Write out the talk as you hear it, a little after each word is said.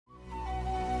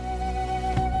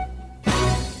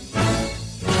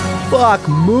Fuck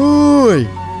me.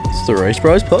 It's the Reese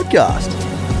Bros podcast.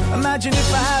 Imagine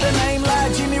if I had a name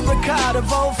like Jimmy Ricardo,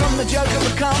 evolved from the Joker,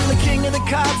 become the king of the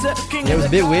cards. It was a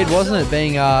bit weird, wasn't it,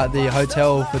 being the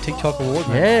hotel for TikTok award?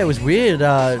 Mate? Yeah, it was weird.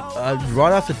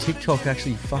 Right after TikTok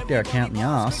actually fucked our account in the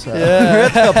ass. Yeah. We're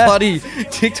at the bloody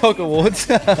TikTok awards.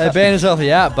 They banned us off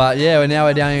the app, but yeah,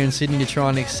 we're down here in Sydney to try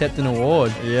and accept an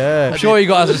award. Yeah. I'm sure you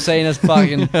guys have seen us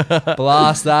fucking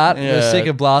blast that. Yeah. We're sick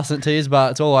of blasting it to you,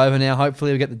 but it's all over now.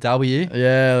 Hopefully we get the W.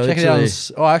 Yeah, Check it out.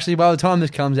 literally. Actually, by the time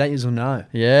this comes out, you'll know.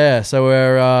 Yeah, so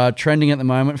we're trending at the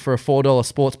moment for a $4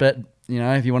 sports bet. You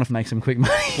know, if you want to make some quick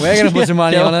money. We're going to put some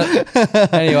money on it.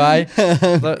 Anyway,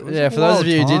 yeah, for those of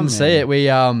you who didn't see it, we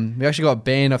actually got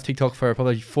banned off TikTok for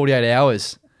probably 48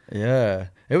 hours. Yeah.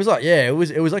 It was like, it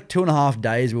was like 2.5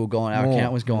 days we were gone. Our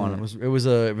account was gone. It was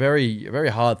a very, very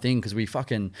hard thing because we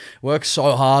fucking worked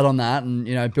so hard on that and,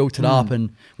 you know, built it up.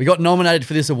 And we got nominated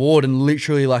for this award and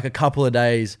literally like a couple of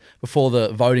days before the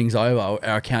voting's over,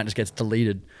 our account just gets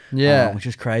deleted. Yeah. Which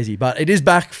is crazy. But it is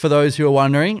back for those who are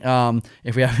wondering,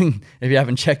 if you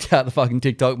haven't checked out the fucking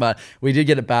TikTok, but we did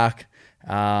get it back.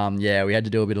 Yeah, we had to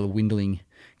do a bit of windling.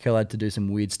 Kel had to do some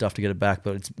weird stuff to get it back,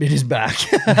 but it is back.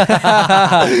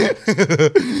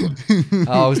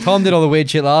 Tom did all the weird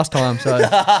shit last time, so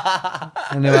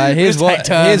anyway, here's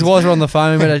Wazza on the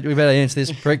phone. We better answer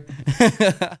this prick.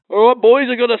 All right, boys,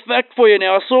 I got a fact for you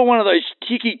now. I saw one of those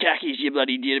ticky-tackies you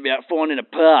bloody did about finding a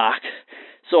park,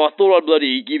 so I thought I'd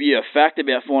bloody give you a fact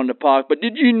about finding a park. But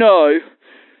did you know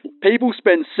people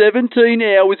spend 17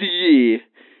 hours a year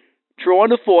trying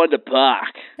to find a park?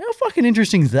 How fucking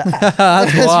interesting is that?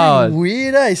 That's wild.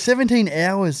 Weird, eh? 17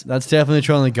 hours. That's definitely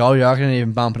trying to go. I can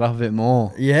even bump it up a bit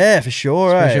more. Yeah, for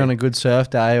sure, Especially eh? on a good surf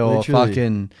day or Literally.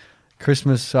 fucking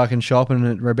Christmas fucking shopping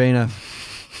at Rabina.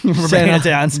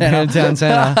 Town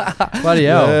Centre. Bloody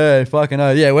hell. Yeah, fucking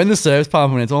hell. Yeah, when the surf's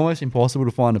pumping, it's almost impossible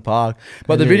to find a park.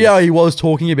 But the video he was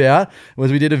talking about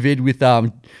was we did a vid with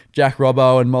Jack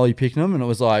Robbo and Molly Picknam, and it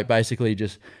was like basically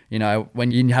just, you know, when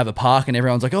you have a park and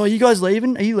everyone's like, oh, are you guys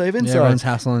leaving? Are you leaving? Yeah, everyone's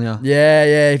hassling you.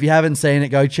 Yeah. If you haven't seen it,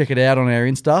 go check it out on our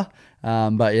Insta.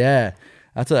 But yeah,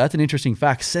 that's an interesting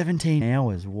fact. 17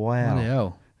 hours. Wow. Bloody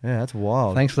hell. Yeah, that's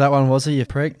wild. Thanks for that one, Wazza, you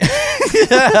prick.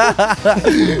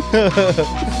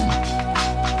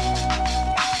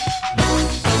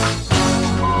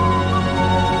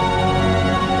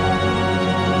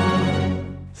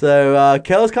 So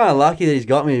Kel's kind of lucky that he's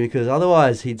got me because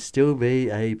otherwise he'd still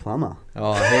be a plumber.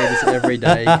 Oh, I hear this every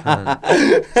day, cunt.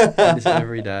 Hear this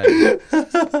every day.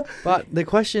 But the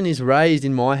question is raised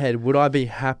in my head, would I be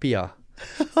happier?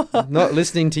 Not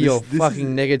listening to your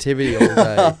fucking negativity all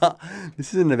day.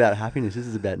 This isn't about happiness, this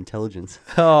is about intelligence.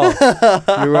 Oh,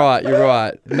 you're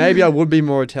right. Maybe I would be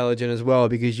more intelligent as well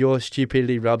because your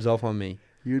stupidity rubs off on me.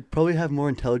 You'd probably have more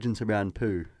intelligence around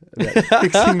poo, about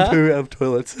fixing poo out of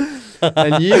toilets.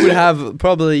 And you would have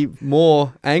probably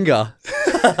more anger.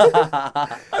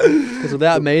 Because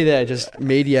without me there just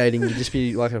mediating, you'd just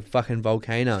be like a fucking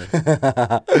volcano.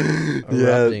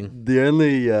 Erupting. The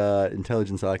only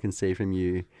intelligence I can see from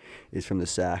you is from the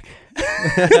sack.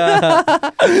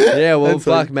 Yeah, well, That's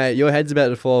fuck, mate. Your head's about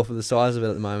to fall for the size of it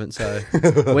at the moment, so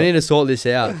we need to sort this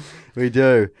out. We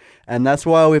do. And that's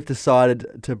why we've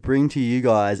decided to bring to you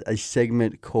guys a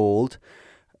segment called...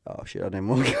 Oh, shit, I don't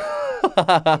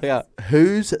know. Yeah.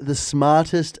 Who's the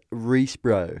smartest Reese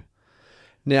bro?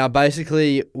 Now,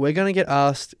 basically, we're going to get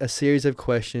asked a series of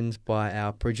questions by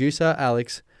our producer,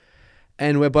 Alex,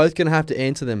 and we're both going to have to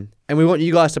answer them. And we want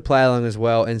you guys to play along as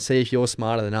well and see if you're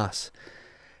smarter than us.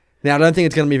 Now, I don't think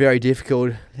it's going to be very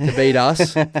difficult to beat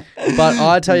us, but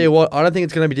I tell you what, I don't think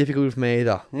it's going to be difficult for me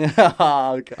either.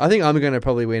 Okay. I think I'm going to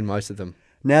probably win most of them.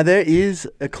 Now, there is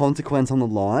a consequence on the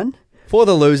line. For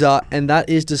the loser, and that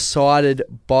is decided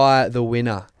by the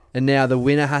winner. And now the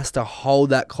winner has to hold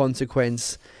that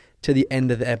consequence to the end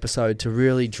of the episode to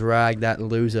really drag that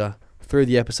loser through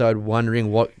the episode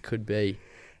wondering what it could be.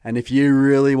 And if you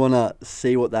really want to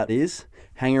see what that is,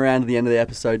 hang around to the end of the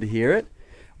episode to hear it.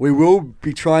 We will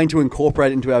be trying to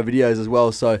incorporate it into our videos as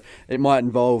well, so it might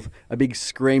involve a big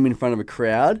scream in front of a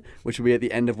crowd, which will be at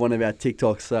the end of one of our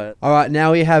TikToks. So, all right,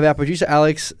 now we have our producer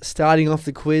Alex starting off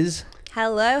the quiz.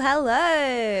 Hello.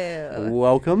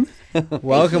 welcome.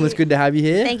 Welcome, it's good to have you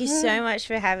here. Thank you so much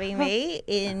for having me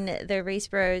in the Reese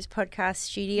Bros podcast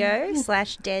studio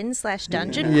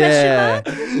 /den/dungeon Yeah,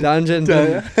 question mark. dungeon,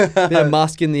 bit of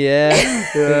musk in the air,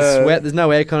 bit of sweat. There's no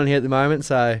aircon in here at the moment,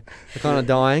 so we're kind of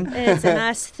dying. And it's a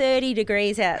nice 30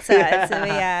 degrees outside, so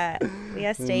we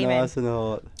are steaming. Nice and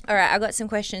hot. All right, I've got some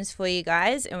questions for you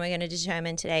guys, and we're going to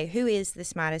determine today who is the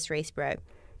smartest Reese Bro.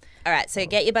 All right, so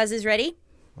get your buzzers ready.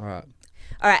 All right.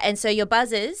 All right, and so your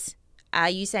buzzers are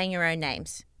you saying your own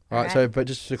names. All right, so but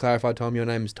just to clarify, Tom, your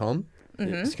name's Tom.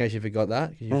 Just in case you forgot that,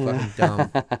 'cause you're fucking dumb.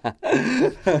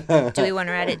 Do we want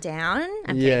to write it down?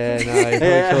 Yeah, no, you probably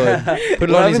could. Put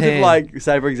it What on his happens if, hand. like,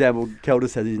 say for example, Kel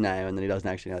just says his name and then he doesn't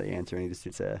actually know the answer and he just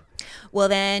sits there? Well,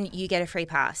 then you get a free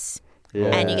pass. Yeah.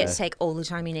 And you get to take all the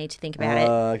time you need to think about it.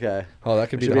 Okay. Oh, that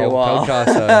could be Should the be a whole while.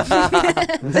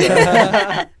 podcast.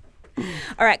 So.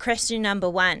 All right, question number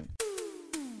 1.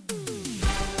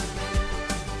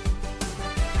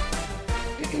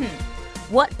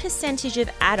 What percentage of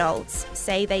adults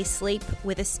say they sleep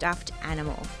with a stuffed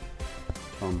animal?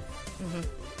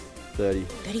 30.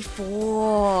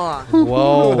 34.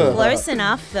 Whoa. Close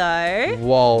enough, though.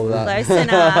 Whoa. Close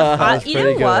enough. That's You know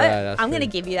pretty good, what? that's I'm going to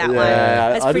pretty- give you that Yeah, one.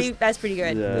 I That's pretty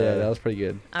good. Yeah, that was pretty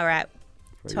good. All right.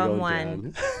 Tom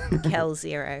 1, Kel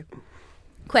 0.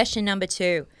 Question number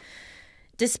 2.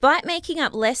 Despite making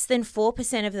up less than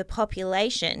 4% of the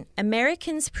population,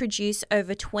 Americans produce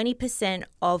over 20%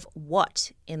 of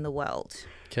what in the world?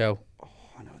 Kel.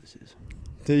 I know what this is.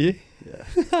 Do you?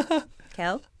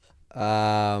 Kel?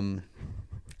 You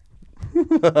You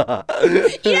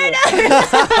don't know.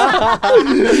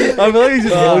 I feel like he's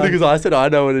just holding because I said I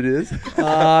know what it is. Can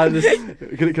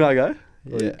I go?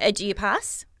 Yeah. Do you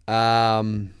pass?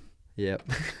 Yep.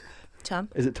 Tom?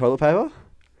 Is it toilet paper?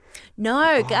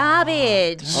 No,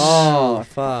 garbage. Oh,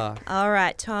 fuck. All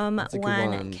right, Tom a good 1,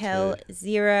 one, Kel too.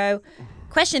 0.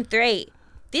 Question 3.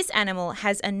 This animal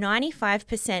has a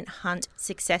 95% hunt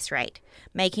success rate,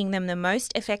 making them the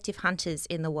most effective hunters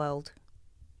in the world.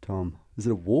 Tom. Is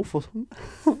it a wolf or something?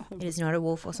 It is not a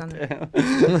wolf or something.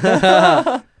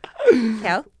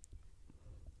 Kel?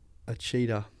 A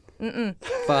cheetah.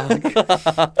 Fuck.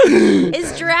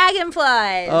 It's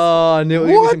dragonflies. Oh, I knew it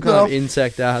was some What kind of the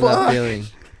insect. I had that fuck? feeling.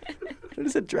 It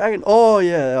is a dragon. Oh,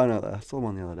 yeah, I know that. I saw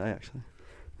one the other day, actually.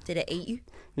 Did it eat you?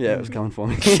 Yeah, it was coming for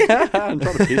me. I'm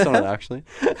trying to piss on it, actually.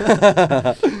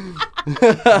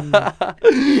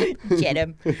 Get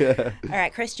him. All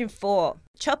right, question 4.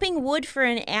 Chopping wood for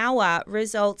an hour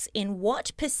results in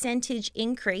what percentage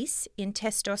increase in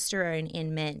testosterone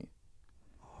in men?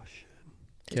 Oh, shit.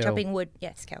 Kel. Chopping wood.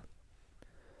 Yes, Kel.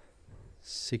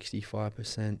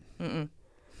 65%.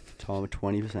 Tom,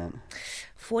 20%.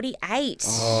 48.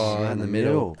 Oh, in the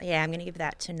middle. Yeah, I'm going to give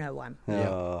that to no one. Oh, I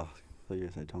thought you were going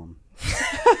to say Tom.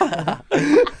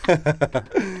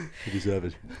 You deserve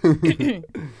it.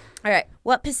 All right.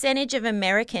 What percentage of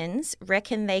Americans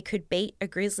reckon they could beat a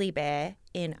grizzly bear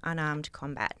in unarmed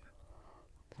combat?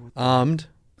 Armed.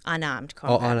 Unarmed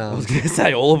Oh, combat. I was unarmed. going to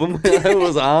say all of them. It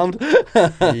was armed.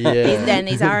 Yeah.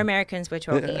 These are Americans we're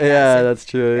talking about. Yeah, so that's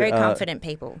true. very confident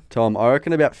people. Tom, I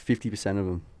reckon about 50% of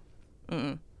them.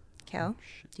 Kel,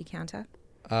 do you counter?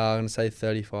 I'm going to say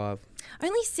 35.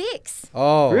 Only 6.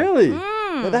 Oh. Really?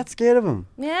 They're that scared of them.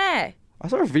 Yeah. I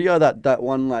saw a video of that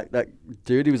one, like, that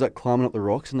dude, he was, like, climbing up the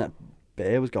rocks and that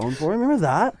bear was going for him. Remember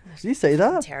that? Did you see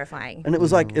that? Terrifying. And it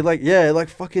was like, it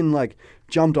fucking, like,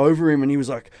 jumped over him and he was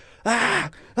like,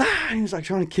 and he was, like,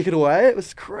 trying to kick it away. It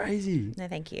was crazy. No,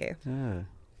 thank you. Yeah.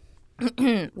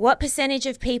 What percentage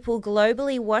of people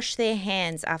globally wash their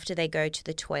hands after they go to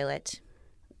the toilet?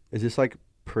 Is this, like,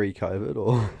 pre-COVID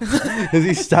or is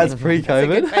he stats That's a good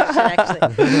pre-COVID? question, actually.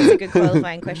 That's a good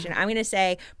qualifying question. I'm going to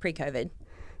say pre-COVID.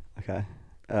 Okay.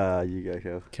 You go,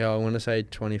 Kel. Kel, I want to say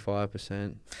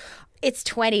 25%. It's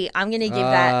 20. I'm going to give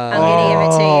that. I'm going to give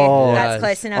it to you. That's Yes.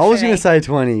 close enough I was for going me. to say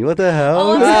 20. What the hell?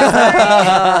 Oh, I'm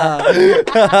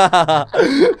so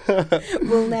sorry.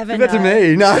 We'll never Give that know. to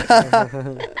me. No.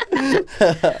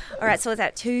 All right, so what's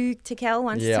that? 2 to Kel,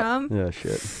 1 to Yeah. Tom? Yeah,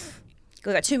 shit.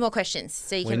 We've got 2 more questions,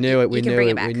 so you We can, knew it. you We can knew bring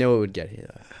it. it back. We knew it would get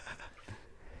here.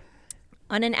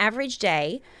 On an average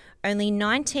day, only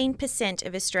 19%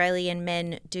 of Australian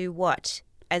men do what,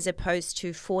 as opposed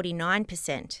to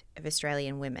 49% of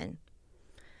Australian women?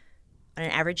 On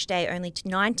an average day, only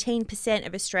 19%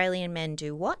 of Australian men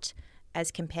do what,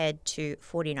 as compared to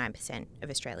 49% of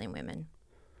Australian women?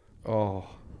 Oh,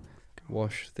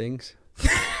 wash things.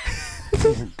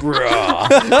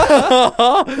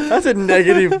 That's a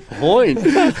negative point.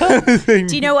 Do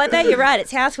you know what, though? You're right.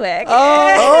 It's housework.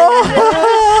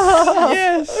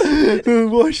 Yes.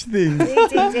 Wash things. Ding,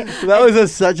 ding, ding. That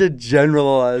was such a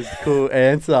generalized, cool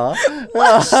answer.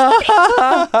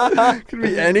 Could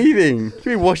be anything. Could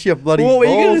be wash your bloody What were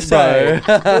you going to balls, say?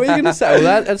 bro. What were you going to say?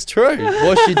 Well, that's true.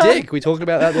 Wash your dick. We talked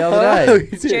about that the other day.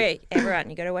 It's true. Everyone,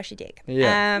 you got to wash your dick.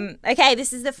 Yeah. Okay,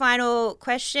 this is the final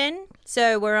question.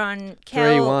 So we're on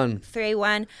Kel. 3-1.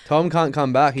 3-1. Tom can't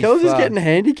come back. He's Kel's just fucked. getting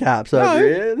handicaps over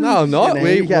here. No, I'm not.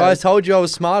 I told you I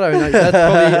was smarter, and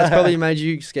that's probably made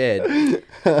you scared. Look,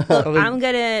 Probably I'm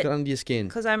got gonna, under your skin.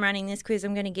 because I'm running this quiz,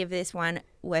 I'm gonna give this one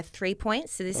worth 3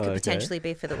 points. So this could Okay. potentially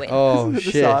be for the win. Oh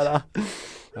shit! All Decider.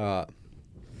 right.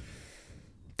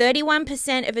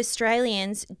 31% of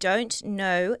Australians don't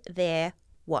know their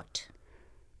what?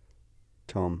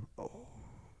 Tom. Oh.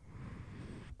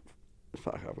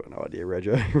 Fuck, I've got no idea.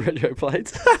 Rego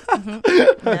plates.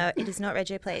 No, it is not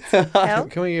Regio plates. Kel?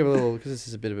 Can we give a little, because this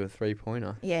is a bit of a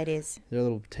 3-pointer. Yeah, it is. Is there a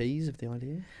little tease of the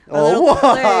idea? A little clue.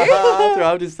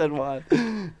 I've just said one.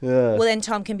 Yeah. Well, then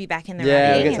Tom can be back in the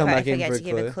Yeah, running we'll get if Tom I back in forget for to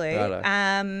give a clue.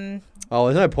 Righto. Oh,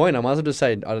 there's no point. I might as well just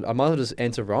say. I might as well just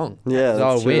answer wrong. Yeah, 'Cause that's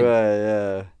I'll true. win.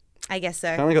 Yeah. I guess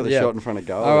so. Kind of got the Yeah. shot in front of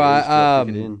goal. All right, Just gotta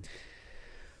kick it in.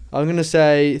 I'm gonna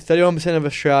say 31% of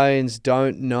Australians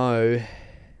don't know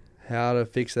how to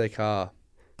fix their car.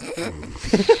 I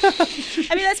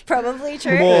mean, that's probably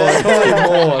true.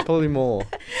 Probably more.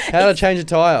 How to change a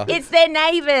tire. It's their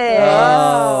neighbours.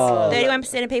 Oh.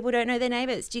 31% of people don't know their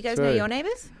neighbours. Do you guys know True. your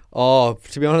neighbours? Oh,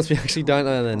 to be honest, we actually don't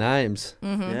know their names.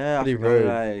 Yeah, I Pretty forgot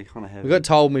rude. Kind of heavy. We got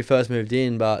told when we first moved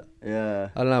in, but Yeah.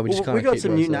 I don't know. We just kind of got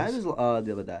some new neighbours the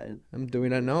other day. We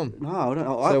don't know them. No, I don't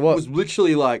know. So I what? was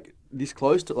literally like this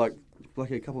close to like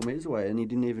a couple of meters away, and he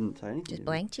didn't even say anything. Just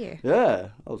blanked you. Yeah,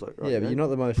 I was like, right, Yeah, but man, you're not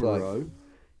the most like bro.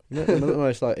 you're not the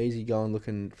most like easygoing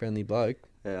looking friendly bloke.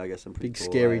 Yeah, I guess I'm pretty Big, tall,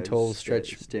 scary, eh? tall, Just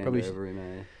stretch- Stand probably- over him,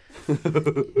 eh? You need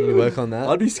to work on that.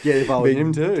 I'd be scared if I was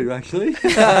him too, actually.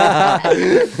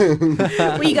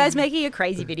 Were you guys making a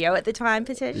crazy video at the time,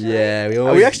 potentially?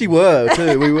 Yeah, We actually were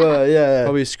too. We were, yeah.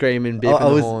 probably screaming, beeping I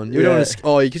the was- horn. You were doing yeah.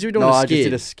 a because you were doing No, a I skid. just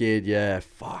did a skid. Yeah,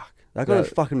 fuck. I got No. it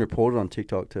fucking reported on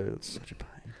TikTok too. It's such a pain.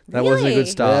 That wasn't a Really? good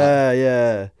start.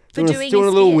 Yeah. For doing doing a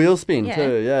a little skid? wheel spin Yeah.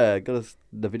 too. Yeah,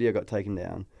 the video got taken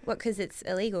down. What, because it's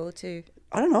illegal to...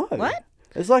 I don't know. What?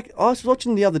 It's like I was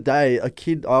watching the other day a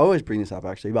kid. I always bring this up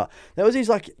actually, but there was these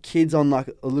like kids on like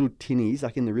a little tinnies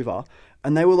like in the river,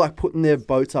 and they were like putting their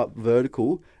boats up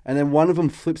vertical, and then one of them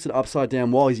flips it upside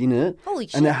down while he's in it. Holy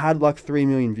shit. And it had like 3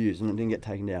 million views, and it didn't get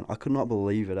taken down. I could not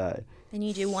believe it, eh? Then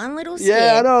you do one little skid.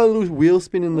 Yeah, I know, a little wheel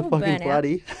spin in the Ooh, fucking burnout.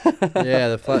 flatty. Yeah,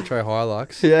 the flat tray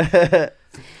Hilux. Yeah.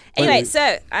 Anyway,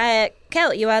 so,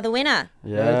 Kel, you are the winner.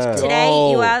 Yeah. Today,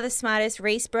 you Oh. are the smartest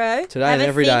Reese bro. Today and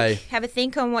every day. Have a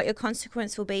think on what your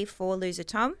consequence will be for loser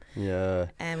Tom, Yeah.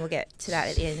 and we'll get to that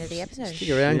at the end of the episode. Stick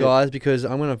around, guys, because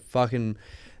I'm gonna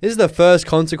This is the first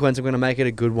consequence. I'm gonna make it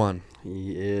a good one.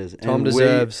 He is. Tom And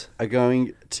deserves. We are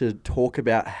going to talk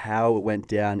about how it went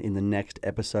down in the next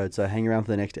episode. So hang around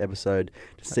for the next episode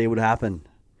to see what happened.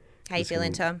 How you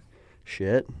feeling, Tom?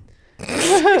 Shit.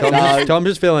 Tom's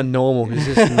just feeling normal. He's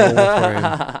just normal for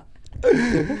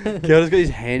him. Kelda's got his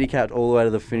handicapped all the way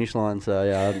to the finish line. So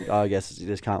yeah, I guess you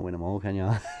just can't win them all, can you?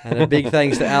 And a big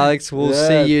thanks to Alex. We'll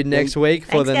Yeah, see you next week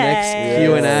for Thanks, the next guys.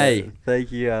 Q&A.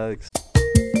 Thank you, Alex.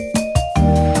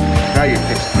 Now you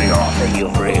pissed me off.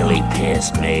 You've really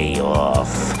pissed me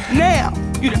off. Now,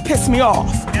 you done pissed me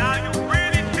off.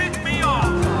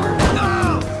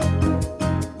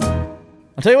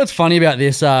 I'll tell you what's funny about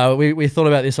this. We thought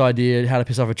about this idea, how to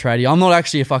piss off a tradie. I'm not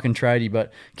actually a fucking tradie,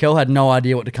 but Kel had no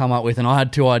idea what to come up with, and I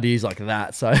had 2 ideas like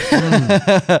that. So,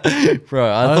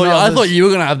 bro, I thought you were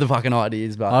gonna have the fucking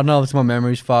ideas, I but don't know if it's my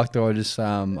memory's fucked or just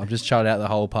I've just shut out the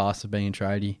whole past of being a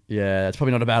tradie. yeah, it's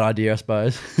probably not a bad idea, I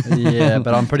suppose. Yeah,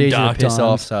 but I'm pretty easy to Dark piss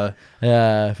off. times. So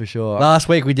Yeah, for sure. last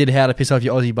week we did how to piss off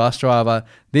your Aussie bus driver.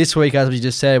 This week, as we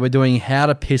just said, we're doing how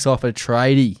to piss off a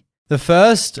tradie. The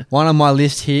first one on my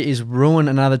list here is ruin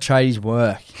another tradie's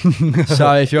work.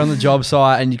 So if you're on the job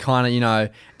site and you kind of,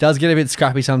 it does get a bit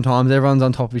scrappy sometimes. Everyone's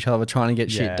on top of each other trying to get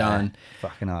shit done.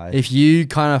 Fucking hell. If you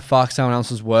kind of fuck someone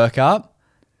else's work up,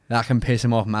 that can piss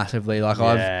them off massively. Like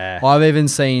Yeah. I've even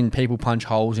seen people punch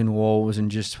holes in walls and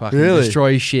just fucking Really?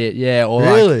 destroy shit. Yeah. Or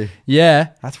Really? like, yeah.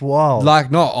 That's wild. Like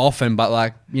not often, but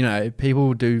like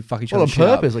people do fuck each Well, other on shit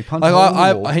up. purpose, like punch a hole in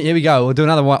the wall. Here we go. We'll do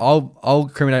another one. I'll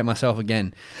criminate myself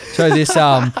again. So this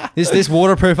this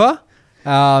waterproofer.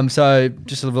 So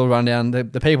just a little rundown. The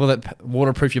people that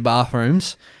waterproof your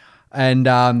bathrooms, and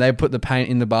they put the paint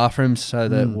in the bathrooms so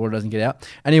that water doesn't get out.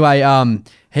 Anyway,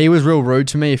 he was real rude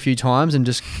to me a few times and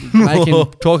just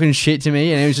talking shit to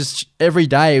me, and it was just every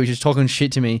day he was just talking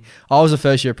shit to me. I was a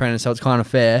first year apprentice, so it's kind of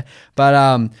fair, but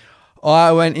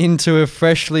I went into a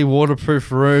freshly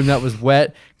waterproof room that was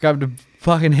wet, grabbed a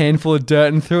fucking handful of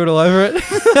dirt and threw it all over it.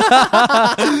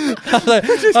 I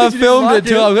filmed it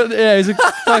too. He's a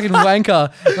fucking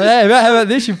wanker. Like, hey, how about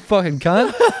this, you fucking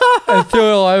cunt? And threw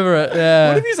it all over it. Yeah.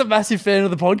 What if he's a massive fan of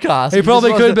the podcast? He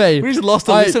probably could be. We just lost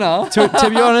a listener. To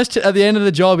be honest, at the end of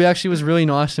the job, he actually was really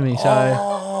nice to me.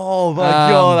 So. Oh my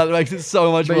god, that makes it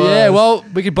so much worse. Yeah, well,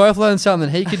 we could both learn something.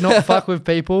 He could not fuck with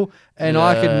people, and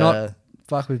I could not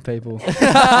fuck with people.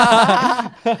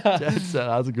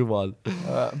 That's a good one.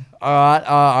 All right,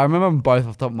 I remember them both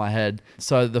off the top of my head.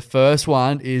 So the first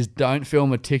one is don't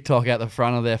film a TikTok at the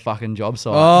front of their fucking job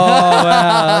site. Oh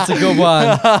wow, that's a good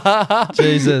one.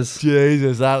 Jesus.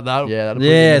 That'd put me in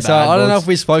Yeah, the so bad I don't know books. if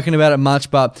we've spoken about it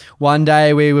much, but one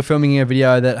day we were filming a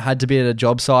video that had to be at a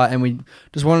job site, and we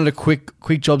just wanted a quick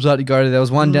job site to go to. There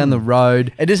was one down the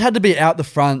road. It just had to be out the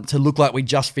front to look like we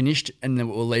just finished and then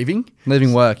we were leaving.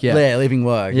 Leaving work, yeah. Yeah, leaving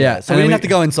work. Yeah. So And we then didn't have to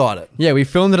go inside it. Yeah, we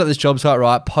filmed it at this job site,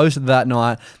 right? Posted that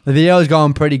night. The video was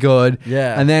going pretty good.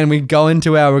 Yeah. And then we go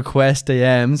into our request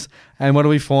DMs, and what do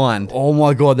we find? Oh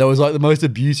my god, that was like the most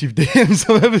abusive DMs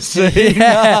I've ever seen.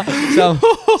 Yeah.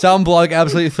 Some bloke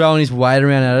absolutely throwing his weight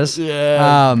around at us.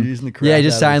 Yeah, abusing the crap yeah,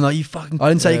 just out of saying us. like, you fucking, I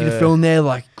didn't say you could film there,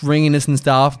 like ringing us and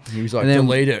stuff. He was like, And then-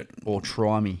 delete it or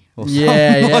try me. Or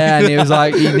Yeah, something like and he was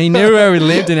like, he knew where we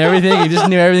lived and everything. He just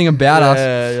knew everything about us.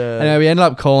 Yeah. And we ended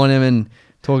up calling him and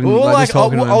talking. Well, just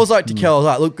talking to him. I was like to Kel, I was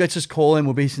like, look, let's just call him.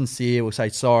 We'll be sincere. We'll say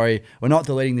sorry. We're not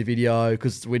deleting the video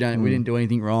because we didn't do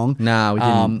anything wrong. Nah, we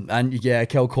didn't. And yeah,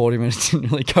 Kel called him and it didn't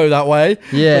really go that way.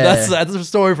 Yeah. But that's a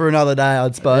story for another day,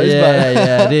 I'd suppose.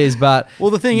 Yeah, it is. But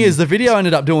Well, the thing is, the video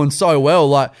ended up doing so well.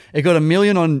 Like, it got 1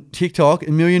 million on TikTok,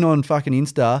 1 million on fucking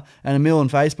Insta, and 1 million on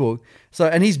Facebook. So,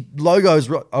 and his logo's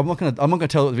right. I'm not gonna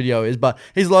tell what the video is, but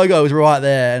his logo is right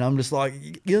there, and I'm just like,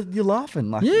 you're laughing.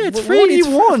 Like, yeah, it's what free. do you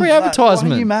want? Free Like,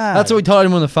 advertisement. why are you mad? That's what we told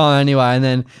him on the phone anyway. And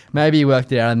then maybe he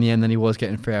worked it out in the end. Then he was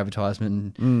getting free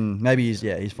advertisement. Maybe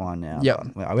he's fine now. Yep.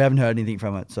 But we haven't heard anything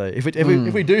from it. So if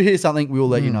we do hear something, we will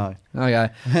let you know. Okay.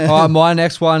 All right. My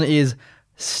next one is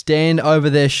stand over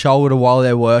their shoulder while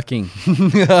they're working,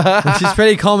 which is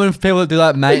pretty common for people that do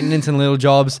like maintenance and little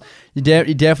jobs. You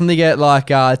definitely get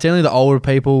like it's only the older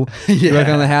people who work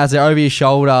on the house. They're over your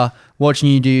shoulder watching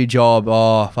you do your job.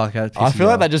 Oh fuck! I feel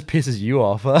like that just pisses you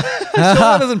off. Sure,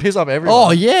 that doesn't piss off everyone.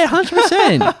 Oh yeah,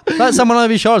 100%. Like someone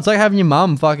over your shoulder. It's like having your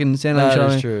mum fucking stand over your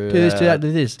That shoulder. is true, Do this, do yeah. that,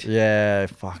 do this. Yeah,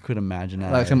 fuck, I could imagine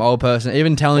that. Like some old person,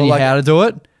 even telling Or you like- how to do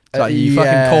it. It's like you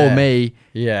fucking call me.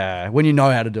 Yeah, when you know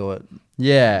how to do it.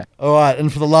 Yeah. All right,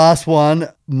 and for the last one,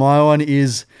 my one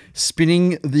is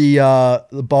spinning the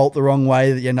bolt the wrong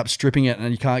way that you end up stripping it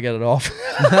and you can't get it off.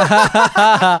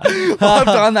 I've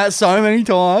done that so many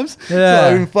times.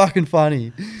 Yeah. So fucking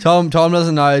funny. Tom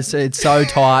doesn't know it's so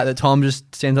tight that Tom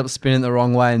just stands up spinning it the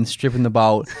wrong way and stripping the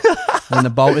bolt. And the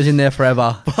bolt is in there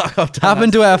forever.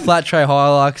 Happened to our flat tray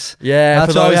Hilux. Yeah,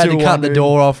 That's for why we those had who to are cut the wondering.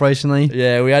 door off recently.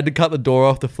 Yeah, we had to cut the door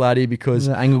off the flatty because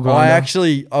The angle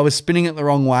grinder. I was spinning it the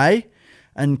wrong way.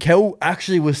 And Kel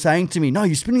actually was saying to me, no,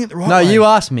 you're spinning it the right No, way. you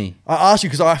asked me. I asked you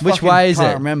because I Which fucking way is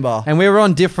can't it? remember. And we were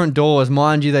on different doors.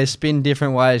 Mind you, they spin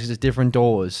different ways because it's different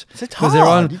doors. So it's 'Cause they're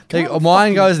hard. on. You can't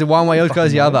Mine fucking- goes the one way, yours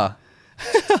goes the fucking other.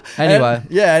 Anyway.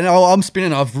 And I'm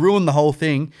spinning. I've ruined the whole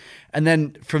thing. And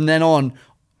then from then on,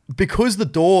 because the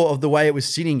door of the way it was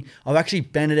sitting, I've actually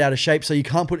bent it out of shape so you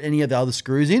can't put any of the other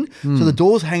screws in. So the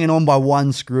door's hanging on by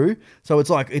one screw. So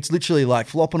it's literally like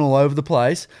flopping all over the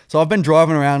place. So I've been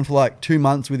driving around for like 2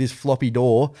 months with this floppy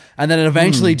door, and then it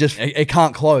eventually it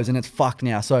can't close and it's fucked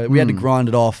now. So we had to grind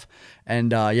it off.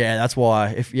 And that's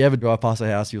why if you ever drive past the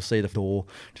house, you'll see the door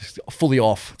just fully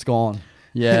off. It's gone.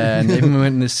 Yeah, and even when we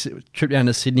went on this trip down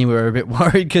to Sydney, we were a bit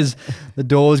worried because the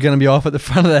door was going to be off at the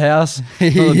front of the house.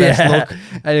 Not the best look.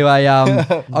 Anyway, I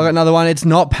got another one. It's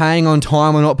not paying on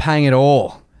time or not paying at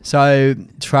all. So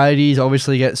tradies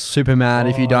obviously get super mad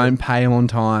if you don't pay them on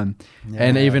time.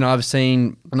 And even I've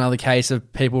seen another case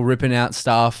of people ripping out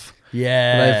stuff.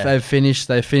 Yeah. They've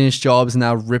finished jobs and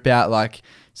they'll rip out like,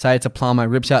 say it's a plumber,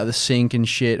 rips out the sink and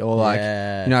shit, or like,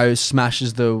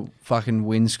 smashes the fucking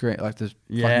windscreen, like the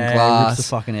fucking glass. rips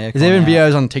the fucking aircon There's even out.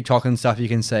 videos on TikTok and stuff you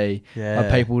can see of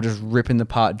Yeah. people just ripping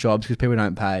apart jobs because people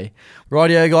don't pay.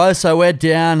 Rightio, guys. So we're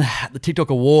down at the TikTok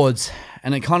Awards,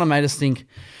 and it kind of made us think,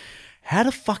 how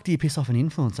the fuck do you piss off an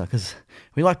influencer? Because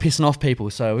we like pissing off people,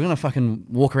 so we're going to fucking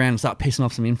walk around and start pissing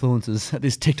off some influencers at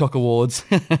this TikTok Awards.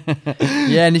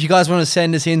 Yeah, and if you guys want to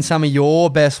send us in some of your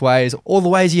best ways, or the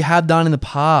ways you have done in the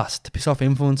past to piss off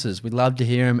influencers, we'd love to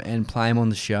hear them and play them on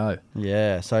the show.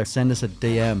 Yeah, so send us a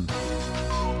DM.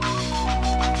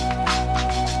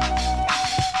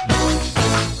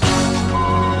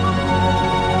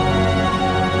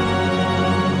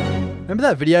 Remember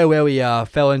remember that video where we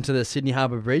fell into the Sydney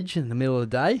Harbour Bridge in the middle of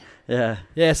the day? Yeah.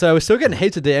 Yeah, so we're still getting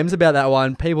heaps of DMs about that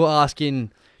one. People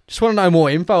asking, just want to know more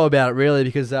info about it, really,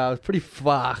 because it was pretty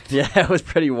fucked. Yeah, it was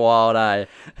pretty wild, eh?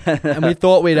 And we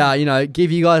thought we'd,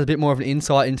 give you guys a bit more of an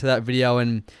insight into that video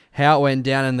and how it went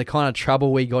down and the kind of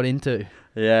trouble we got into.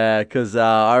 Yeah, because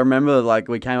I remember, like,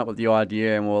 we came up with the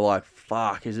idea and we were like,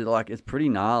 fuck, is it, like, it's pretty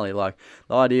gnarly. Like,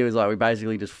 the idea was, like, we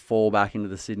basically just fall back into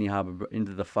the Sydney Harbour,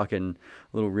 into the fucking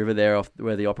little river there off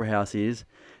where the Opera House is.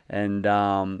 And,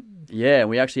 yeah,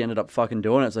 we actually ended up fucking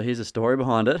doing it. So here's the story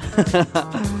behind it.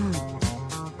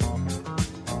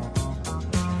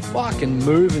 Fucking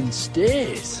moving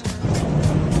stairs.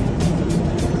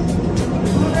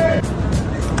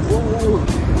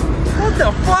 What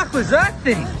the fuck was that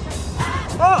thing?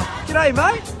 Oh, g'day,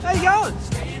 mate. How you going?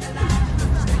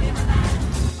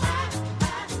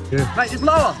 Yeah. Mate, just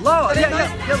lower. Yeah,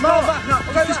 lower. Back up.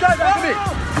 Okay, just go back a bit.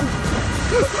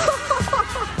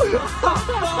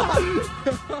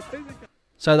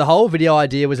 So the whole video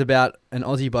idea was about an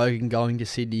Aussie bogan going to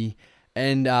Sydney,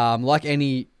 and like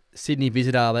any Sydney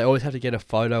visitor, they always have to get a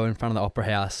photo in front of the Opera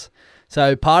House.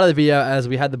 So part of the video, as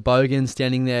we had the bogan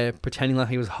standing there pretending like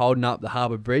he was holding up the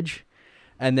Harbour Bridge,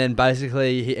 and then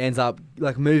basically he ends up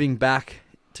like moving back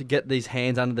to get these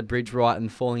hands under the bridge right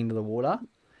and falling into the water.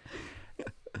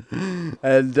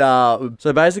 And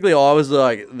so basically I was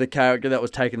like the character that was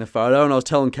taking the photo, and I was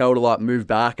telling Kel to like move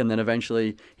back, and then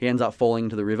eventually he ends up falling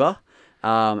into the river.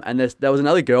 And there was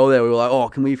another girl there. We were like, oh,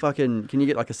 can you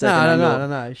get like a second angle?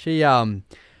 No.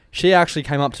 She actually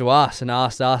came up to us and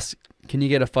asked us, can you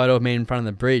get a photo of me in front of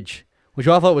the bridge? Which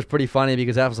I thought was pretty funny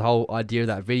because that was the whole idea of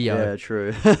that video. Yeah,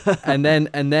 true. and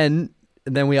then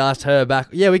we asked her back,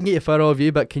 yeah, we can get a photo of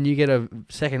you, but can you get a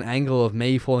second angle of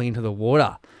me falling into the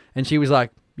water? And she was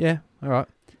like, yeah, all right.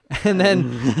 And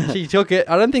then she took it.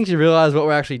 I don't think she realized what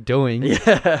we're actually doing.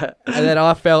 Yeah. And then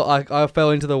I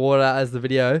fell into the water as the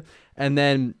video. And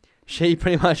then she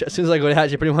pretty much, as soon as I got out,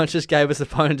 she pretty much just gave us the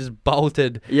phone and just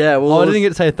bolted. Yeah, well, I didn't get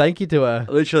to say thank you to her.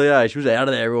 Literally, yeah, she was out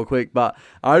of there real quick. But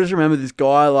I just remember this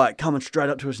guy like coming straight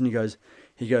up to us, and he goes,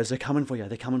 they're coming for you. I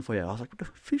was like,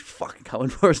 who's fucking coming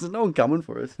for us? There's no one coming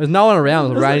for us. There's no one around.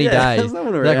 It was a rainy day. There's no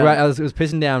one around. It was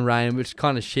pissing down rain, which is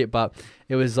kind of shit, but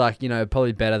it was like,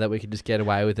 probably better that we could just get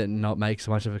away with it and not make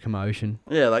so much of a commotion.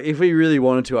 Yeah, like if we really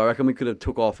wanted to, I reckon we could have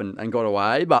took off and got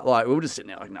away. But like we were just sitting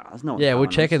there like, nah, there's no one. Yeah, we're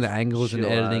checking the angles and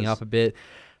editing up a bit.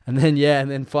 And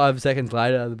then 5 seconds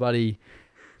later, the buddy,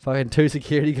 fucking 2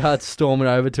 security guards storming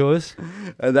over to us.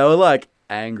 And they were like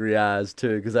angry as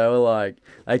too, because they were like,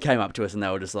 they came up to us and they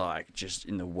were just like, just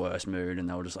in the worst mood, and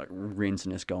they were just like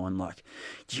rinsing us, going like,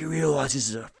 do you realise this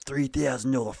is a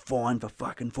 $3,000 fine for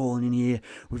fucking falling in here?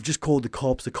 We've just called the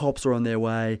cops are on their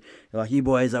way. They're like, you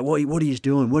boys, like, what are you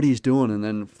doing? And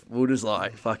then we're just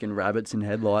like fucking rabbits in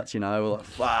headlights, we're like,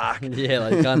 fuck. Yeah,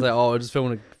 like you can't say, oh, we're just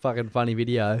filming a fucking funny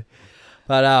video.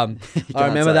 But I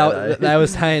remember they were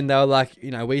saying, they were like,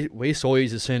 we saw you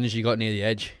as soon as you got near the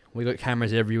edge. We got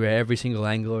cameras everywhere, every single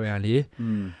angle around here.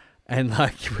 Mm. And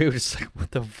like we were just like,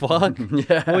 what the fuck?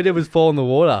 Yeah. All we did was fall in the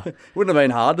water. Wouldn't have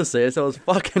been hard to see us. There was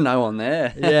fucking no one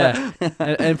there. Yeah.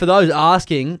 and for those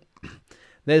asking,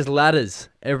 there's ladders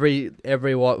every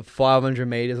 500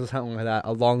 meters or something like that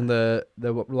along the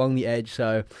edge.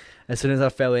 So as soon as I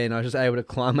fell in, I was just able to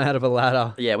climb out of a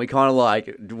ladder. Yeah, we kind of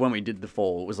like, when we did the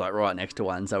fall, it was like right next to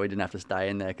one, so we didn't have to stay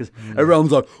in there, because everyone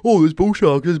was like, oh, there's bull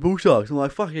sharks. I'm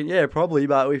like, fucking, yeah, probably,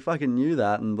 but we fucking knew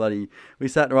that, and bloody, we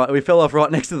fell off right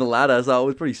next to the ladder, so it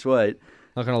was pretty sweet.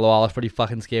 Not gonna lie, I was pretty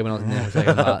fucking scared when I was in there for a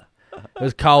second, but it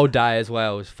was a cold day as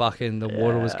well. It was fucking, the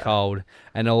water was cold,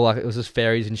 and it was just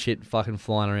ferries and shit fucking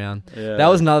flying around. Yeah. That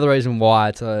was another reason why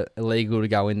it's illegal to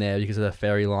go in there, because of the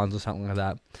ferry lines or something like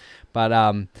that. But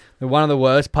one of the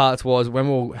worst parts was when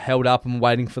we were held up and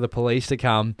waiting for the police to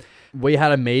come. We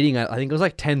had a meeting at, I think it was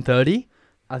like 10:30.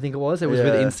 I think it was. It was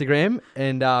with Instagram,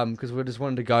 and because we just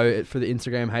wanted to go for the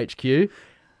Instagram HQ,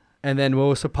 and then we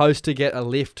were supposed to get a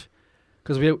lift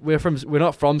because we're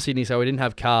not from Sydney, so we didn't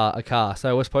have a car.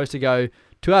 So we're supposed to go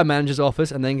to our manager's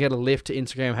office and then get a lift to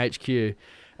Instagram HQ,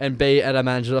 and be at our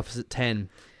manager's office at 10.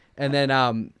 And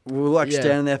then we were like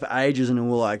standing there for ages, and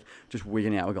we're like just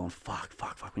wigging out. We're going, fuck,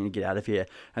 we need to get out of here.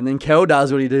 And then Kel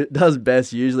does what he does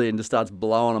best usually, and just starts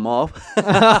blowing them off.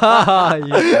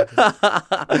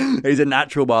 He's a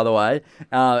natural, by the way.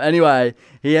 Anyway,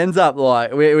 he ends up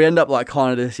like, we end up like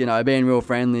kind of just, being real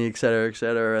friendly, et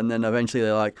cetera. And then eventually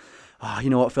they're like, oh, you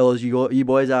know what, fellas, you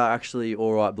boys are actually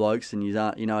all right blokes, and you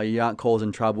aren't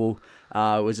causing trouble.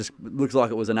 It was just, looks like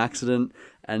it was an accident,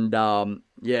 and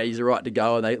he's all right to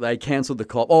go. And they cancelled the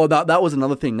cop. Oh, that was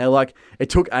another thing. It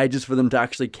took ages for them to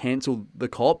actually cancel the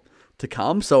cop to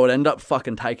come. So it ended up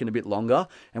fucking taking a bit longer.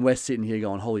 And we're sitting here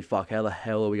going, holy fuck, how the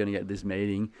hell are we going to get to this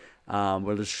meeting?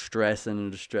 We're just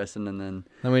stressing, and then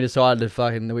we decided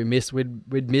to we'd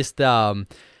missed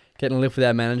getting a lift with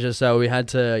our manager, so we had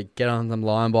to get on some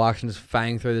line bikes and just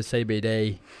fang through the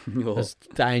CBD. It was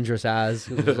dangerous as.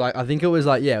 It was like, I think it was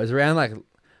like, it was around like,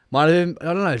 might have been,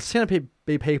 I don't know, it's going to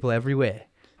be people everywhere.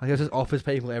 Like it was just office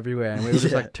people everywhere, and we were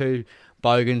just like two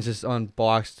bogans just on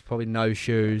bikes, probably no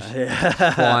shoes,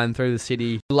 flying through the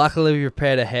city. Luckily we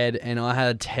prepared ahead, and I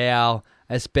had a towel,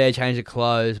 a spare change of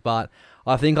clothes, but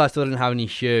I think I still didn't have any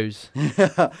shoes.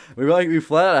 we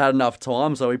flat out had enough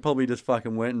time, so we probably just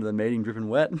fucking went into the meeting dripping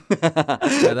wet.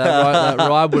 That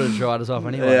ride would have dried us off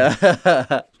anyway.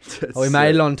 Yeah. We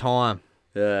made it on time.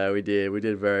 Yeah, we did. We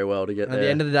did very well to get there. At the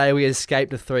end of the day, we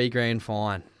escaped a $3,000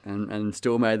 fine. And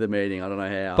still made the meeting. I don't know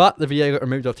how. But the video got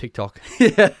removed off TikTok.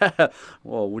 Yeah.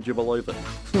 Well, would you believe it?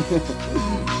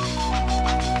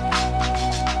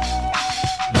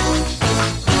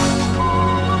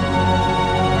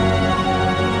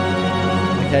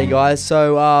 Okay, guys.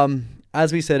 So,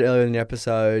 as we said earlier in the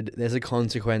episode, there's a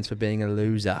consequence for being a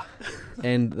loser.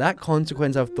 And that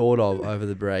consequence I've thought of over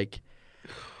the break.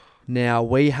 Now,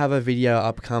 we have a video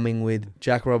upcoming with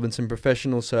Jack Robinson,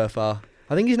 professional surfer.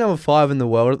 I think he's number 5 in the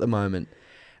world at the moment.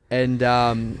 And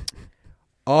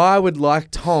I would like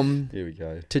Tom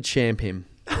to champ him.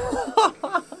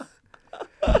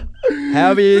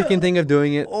 However you can think of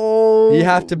doing it. Oh, you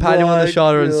have to pat him on the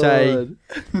shoulder and say,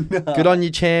 good on you,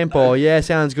 champ, or yeah,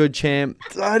 sounds good, champ.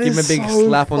 That Give him a big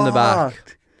slap on the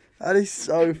back. That is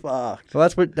so fucked. Well,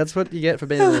 that's what you get for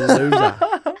being a loser.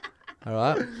 All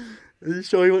right? Are you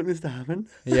sure you want this to happen?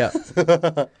 Yeah.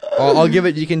 I'll give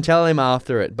it, you can tell him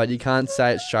after it, but you can't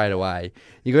say it straight away.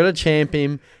 You got to champ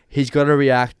him, he's got to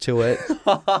react to it,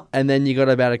 and then you got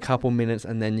about a couple minutes,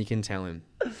 and then you can tell him.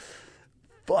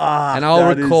 Fuck, and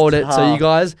I'll record it, so you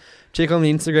guys check on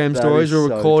the Instagram stories, we'll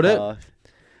record it,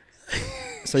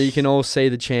 so you can all see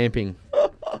the champing.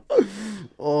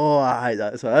 Oh, I hate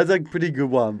that. So that's a pretty good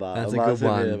one, but that's a good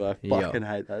one. I fucking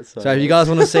hate that. So if you guys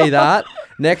want to see that,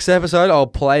 next episode I'll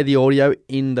play the audio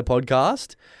in the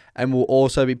podcast, and we'll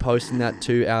also be posting that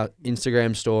to our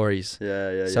Instagram stories.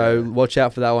 Yeah. So watch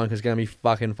out for that one because it's going to be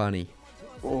fucking funny.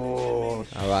 Oh,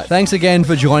 all right. Thanks again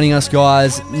for joining us,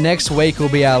 guys. Next week will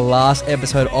be our last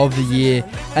episode of the year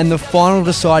and the final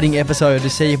deciding episode to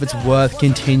see if it's worth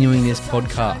continuing this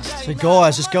podcast. So,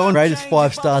 guys, just go and rate us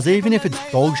 5 stars. Even if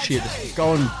it's dog shit, just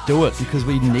go and do it because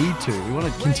we need to. We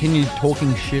want to continue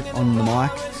talking shit on the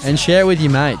mic. And share it with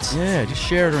your mates. Yeah, just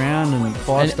share it around and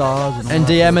 5 stars. And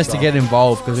DM us to get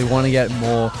involved because we want to get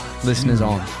more listeners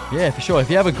on. Yeah, for sure.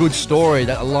 If you have a good story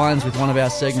that aligns with one of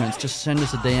our segments, just send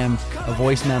us a DM, a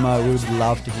voice memo. We would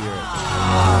love to hear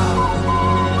it.